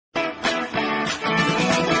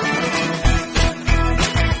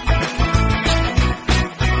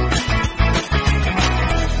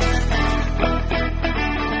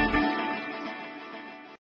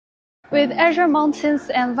With azure mountains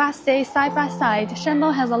and vast days side by side,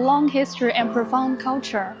 Shandong has a long history and profound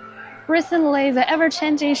culture. Recently, the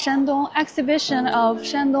Everchanging Shandong exhibition of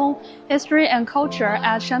Shandong History and Culture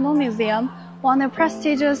at Shandong Museum won the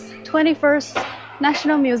prestigious 21st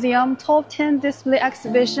National Museum Top 10 Display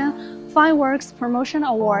Exhibition Fine Works Promotion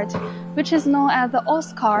Award, which is known as the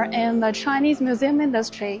Oscar in the Chinese museum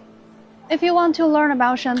industry. If you want to learn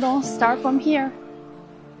about Shandong, start from here.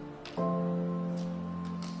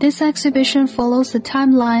 This exhibition follows the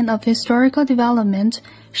timeline of historical development,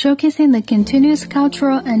 showcasing the continuous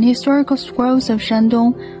cultural and historical growth of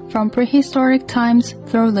Shandong from prehistoric times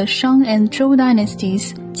through the Shang and Zhou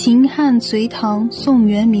dynasties, Qin, Han, Zui, Tang, Song,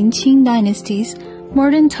 Yuan, Ming, Qing dynasties,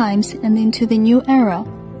 modern times, and into the new era.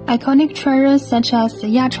 Iconic treasures such as the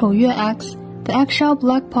Yachou Yue axe, the eggshell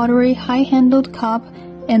black pottery high-handled cup,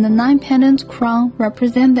 and the nine-pendant crown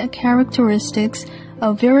represent the characteristics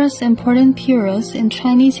of various important periods in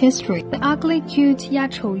Chinese history. The ugly cute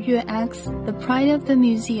Yachou Yue axe, the pride of the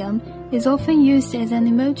museum, is often used as an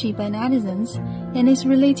emoji by netizens, and its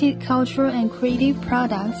related cultural and creative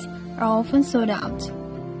products are often sold out.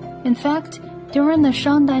 In fact, during the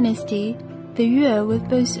Shang dynasty, the yue was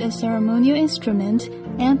both a ceremonial instrument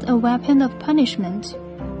and a weapon of punishment.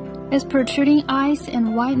 Its protruding eyes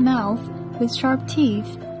and wide mouth with sharp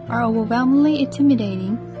teeth are overwhelmingly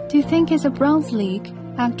intimidating. To think it's a bronze league,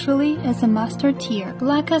 actually it's a master tier.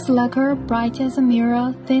 Black as lacquer, bright as a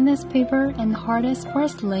mirror, thin as paper, and hard as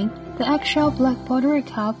porcelain, the eggshell black pottery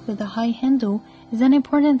cup with a high handle is an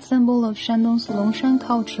important symbol of Shandong's Longshan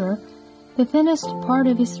culture. The thinnest part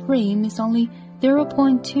of its rim is only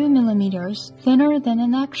 0.2 millimeters, thinner than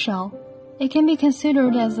an eggshell. It can be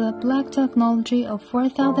considered as a black technology of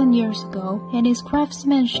 4,000 years ago, and its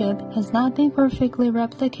craftsmanship has not been perfectly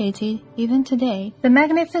replicated even today. The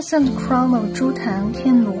magnificent crown of Zhu Tan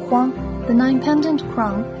Tianlu Huang, the nine-pendant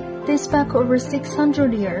crown, dates back over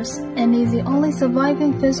 600 years and is the only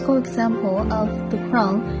surviving physical example of the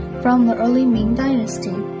crown from the early Ming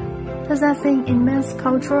dynasty, possessing immense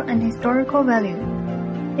cultural and historical value.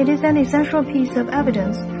 It is an essential piece of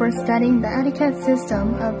evidence for studying the etiquette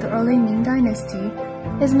system of the early Ming dynasty.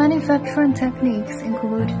 Its manufacturing techniques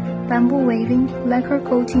include bamboo weaving, lacquer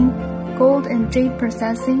coating, gold and jade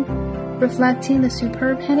processing, reflecting the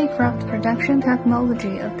superb handicraft production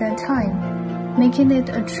technology of that time, making it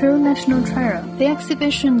a true national treasure. The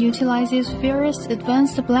exhibition utilizes various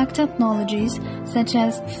advanced black technologies such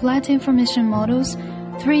as flat information models,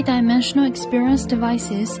 three-dimensional experience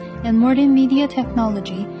devices, and modern media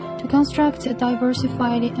technology to construct a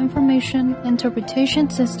diversified information interpretation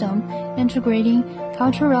system integrating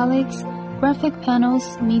cultural relics, graphic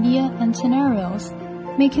panels, media, and scenarios,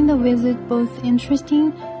 making the visit both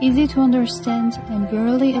interesting, easy to understand, and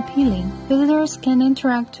visually appealing. Visitors can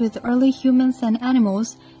interact with early humans and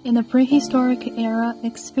animals in the prehistoric era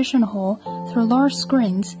exhibition hall through large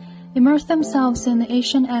screens, immerse themselves in the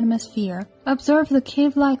ancient atmosphere, observe the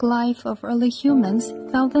cave-like life of early humans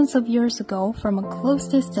thousands of years ago from a close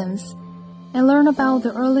distance, and learn about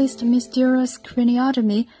the earliest mysterious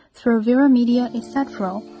craniotomy through visual media,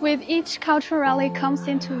 etc. With each cultural rally comes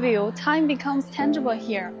into view, time becomes tangible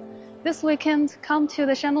here. This weekend, come to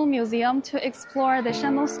the Shandong Museum to explore the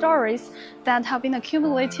Shandong stories that have been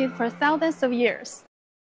accumulated for thousands of years.